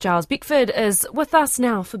Giles Beckford is with us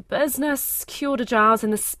now for business. Kia ora, Giles,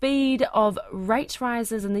 and the speed of rate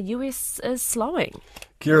rises in the US is slowing.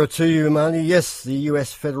 Kia ora to you, Imani. Yes, the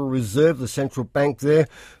US Federal Reserve, the central bank there,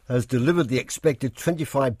 has delivered the expected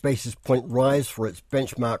 25 basis point rise for its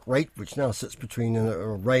benchmark rate, which now sits between a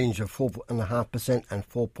range of 4.5% and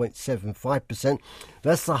 4.75%.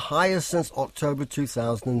 That's the highest since October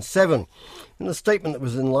 2007. In a statement that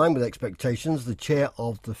was in line with expectations, the chair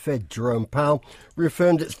of the Fed, Jerome Powell,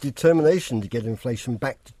 reaffirmed its determination to get inflation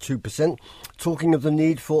back to 2%, talking of the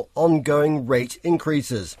need for ongoing rate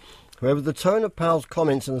increases. However, the tone of Powell's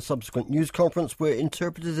comments in a subsequent news conference were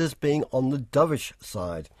interpreted as being on the dovish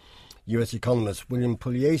side. US economist William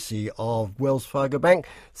Pugliese of Wells Fargo Bank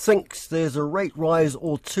thinks there's a rate rise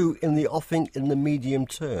or two in the offing in the medium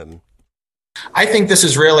term. I think this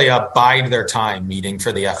is really a bide their time meeting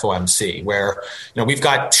for the FOMC, where we've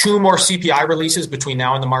got two more CPI releases between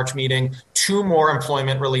now and the March meeting, two more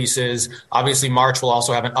employment releases. Obviously, March will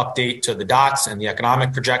also have an update to the dots and the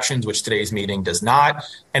economic projections, which today's meeting does not.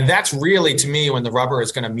 And that's really, to me, when the rubber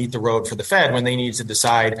is going to meet the road for the Fed, when they need to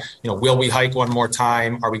decide, will we hike one more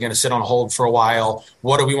time? Are we going to sit on hold for a while?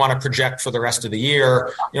 What do we want to project for the rest of the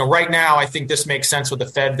year? Right now, I think this makes sense with the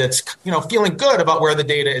Fed that's, feeling good about where the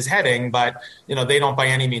data is heading, but they don't by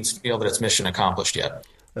any means feel that it's mission accomplished yet.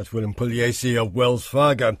 That's William Pugliese of Wells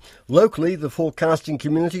Fargo. Locally, the forecasting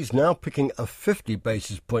community is now picking a 50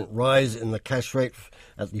 basis point rise in the cash rate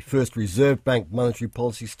at the first Reserve Bank monetary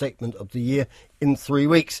policy statement of the year in 3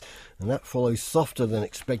 weeks. And that follows softer than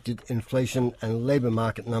expected inflation and labour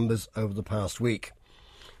market numbers over the past week.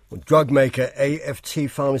 Drug maker AFT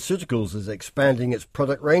Pharmaceuticals is expanding its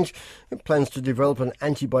product range and plans to develop an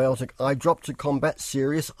antibiotic eye drop to combat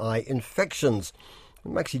serious eye infections. The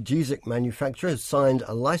Maxigesic manufacturer has signed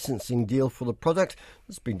a licensing deal for the product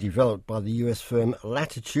that's been developed by the US firm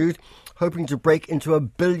Latitude, hoping to break into $1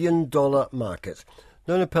 billion market.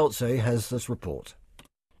 Nona Peltze has this report.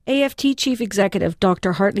 AFT Chief Executive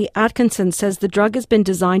Dr. Hartley Atkinson says the drug has been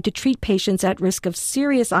designed to treat patients at risk of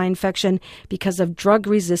serious eye infection because of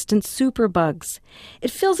drug-resistant superbugs. It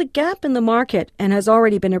fills a gap in the market and has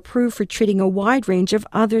already been approved for treating a wide range of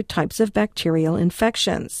other types of bacterial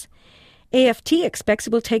infections. AFT expects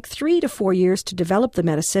it will take 3 to 4 years to develop the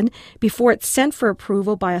medicine before it's sent for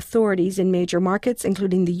approval by authorities in major markets,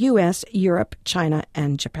 including the US, Europe, China,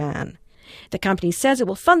 and Japan. The company says it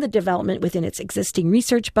will fund the development within its existing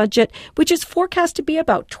research budget, which is forecast to be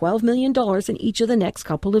about $12 million in each of the next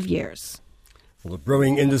couple of years. Well, the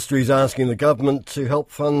brewing industry is asking the government to help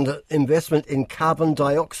fund investment in carbon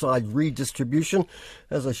dioxide redistribution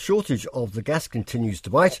as a shortage of the gas continues to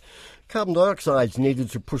bite. Carbon dioxide is needed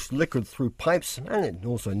to push liquid through pipes, and it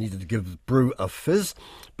also needed to give the brew a fizz.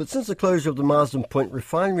 But since the closure of the Marsden Point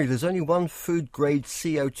refinery, there's only one food-grade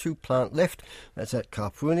CO2 plant left. That's at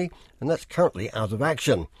Kapuni, and that's currently out of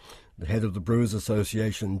action. The head of the Brewers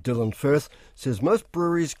Association, Dylan Firth, says most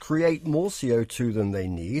breweries create more CO2 than they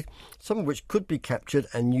need, some of which could be captured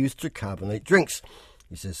and used to carbonate drinks.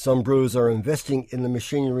 He says some brewers are investing in the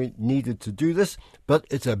machinery needed to do this, but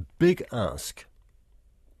it's a big ask.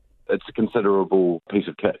 It's a considerable piece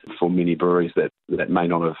of kit for many breweries that may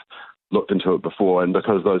not have looked into it before, and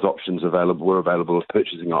because those options were available of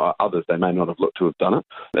purchasing others, they may not have looked to have done it.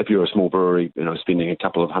 If you're a small brewery, spending a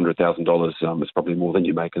couple of $100,000 is probably more than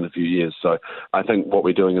you make in a few years. So I think what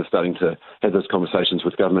we're doing is starting to have those conversations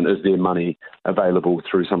with government. Is there money available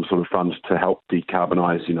through some sort of fund to help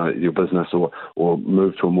decarbonise, your business or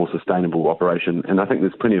move to a more sustainable operation? And I think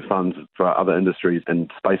there's plenty of funds for other industries in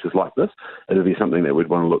spaces like this. It'll be something that we'd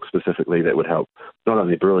want to look specifically that would help not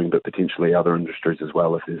only brewing but potentially other industries as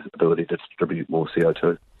well if there's ability to distribute more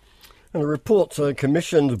CO2. And a report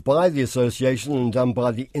commissioned by the association and done by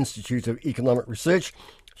the Institute of Economic Research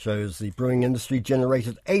shows the brewing industry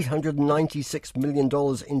generated $896 million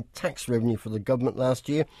in tax revenue for the government last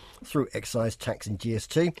year through excise tax and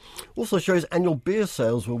GST. Also shows annual beer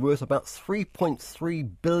sales were worth about $3.3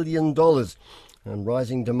 billion. And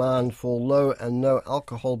rising demand for low and no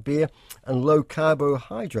alcohol beer and low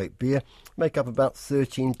carbohydrate beer make up about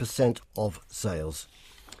 13% of sales.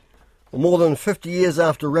 More than 50 years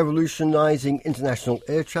after revolutionising international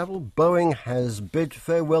air travel, Boeing has bid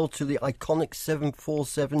farewell to the iconic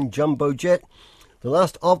 747 jumbo jet. The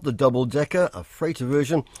last of the double-decker, a freighter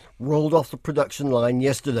version, rolled off the production line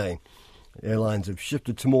yesterday. Airlines have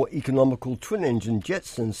shifted to more economical twin-engine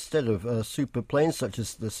jets instead of superplanes such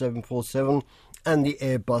as the 747 and the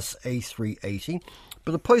Airbus A380.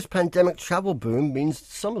 But the post-pandemic travel boom means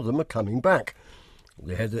some of them are coming back.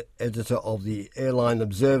 The head editor of the Airline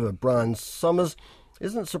Observer, Brian Summers,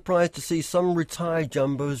 isn't surprised to see some retired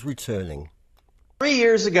jumbos returning. 3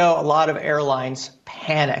 years ago, a lot of airlines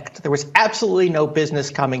panicked. There was absolutely no business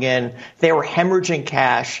coming in. They were hemorrhaging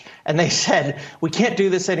cash, and they said, we can't do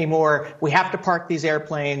this anymore. We have to park these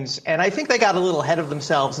airplanes. And I think they got a little ahead of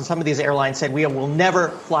themselves, and some of these airlines said, we will never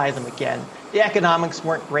fly them again. The economics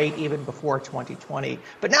weren't great even before 2020.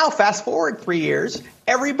 But now, fast forward 3 years,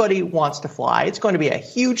 everybody wants to fly. It's going to be a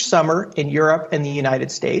huge summer in Europe and the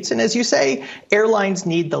United States. And as you say, airlines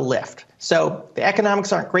need the lift. So the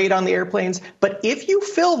economics aren't great on the airplanes, but if you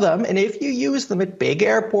fill them and if you use them at big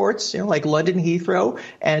airports, like London Heathrow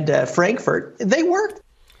and Frankfurt, they work.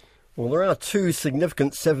 Well, there are 2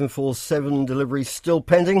 significant 747 deliveries still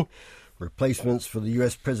pending. Replacements for the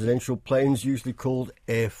US presidential planes, usually called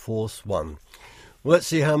Air Force One. Well, let's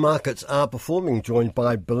see how markets are performing, joined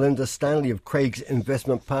by Belinda Stanley of Craig's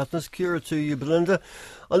Investment Partners. Kia ora to you, Belinda.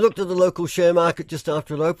 I looked at the local share market just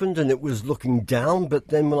after it opened and it was looking down, but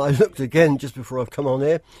then when I looked again just before I've come on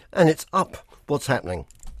air, and it's up. What's happening?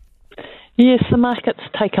 Yes, the market's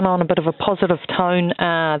taken on a bit of a positive tone.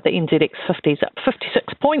 The NZX 50 is up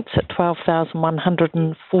 56 points at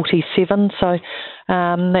 12,147. So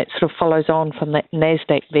that sort of follows on from that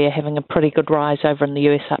NASDAQ there having a pretty good rise over in the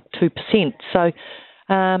US, up 2%. So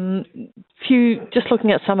just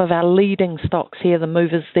looking at some of our leading stocks here, the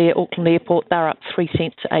movers there, Auckland Airport, they're up 3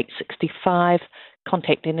 cents at 8.65.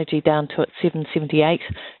 Contact Energy down to at 7.78.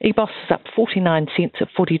 EBOS is up 49 cents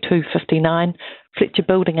at 42.59. Fletcher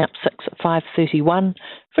Building up 6 at 5.31.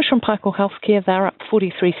 Fisher & Paykel Healthcare, they're up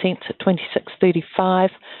 43 cents at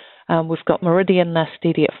 26.35. We've got Meridian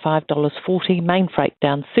steady at $5.40. Mainfreight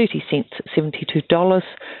down 30 cents at $72.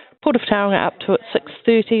 Port of Tauranga up to at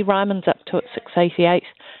 6.30. Ryman's up to at 6.88.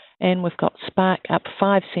 And we've got Spark up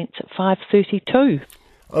 5 cents at 5.32.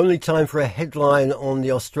 Only time for a headline on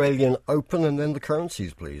the Australian Open and then the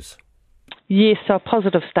currencies, please. Yes, so a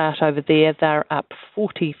positive start over there. They're up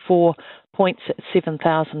 44 points at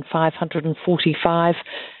 7,545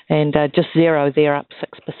 and just zero there, up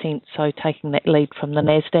 6%, so taking that lead from the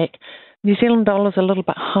NASDAQ. New Zealand dollar's a little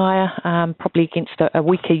bit higher, probably against a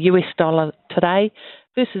weaker US dollar today.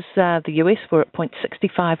 Versus the US, we're at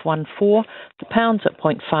 0.6514. The pound's at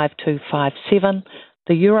 0.5257.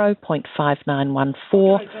 The euro,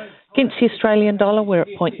 0.5914. Against the Australian dollar, we're at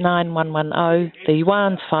 0.9110. The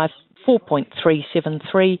yuan's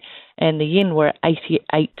 4.373. And the yen, we're at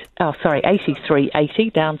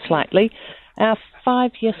 83.80, down slightly. Our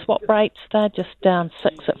 5-year swap rates, they're just down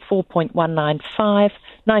 6 at 4.195.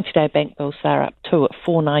 90-day bank bills, they're up 2 at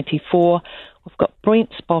 4.94. We've got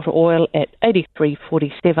Brent spot oil at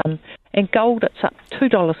 83.47. And gold, it's up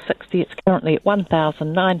 $2.60. It's currently at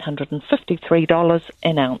 $1,953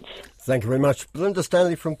 an ounce. Thank you very much. Belinda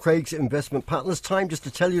Stanley from Craig's Investment Partners. Time just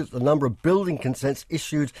to tell you that the number of building consents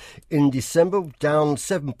issued in December, down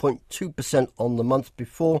 7.2% on the month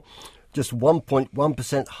before, just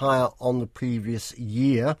 1.1% higher on the previous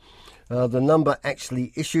year. The number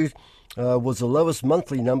actually issued was the lowest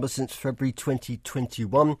monthly number since February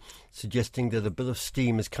 2021, suggesting that a bit of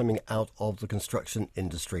steam is coming out of the construction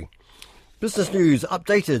industry. Business news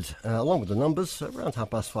updated, along with the numbers, around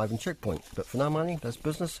 5:30 in Checkpoint. But for now, Marnie, that's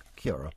business. Kia ora.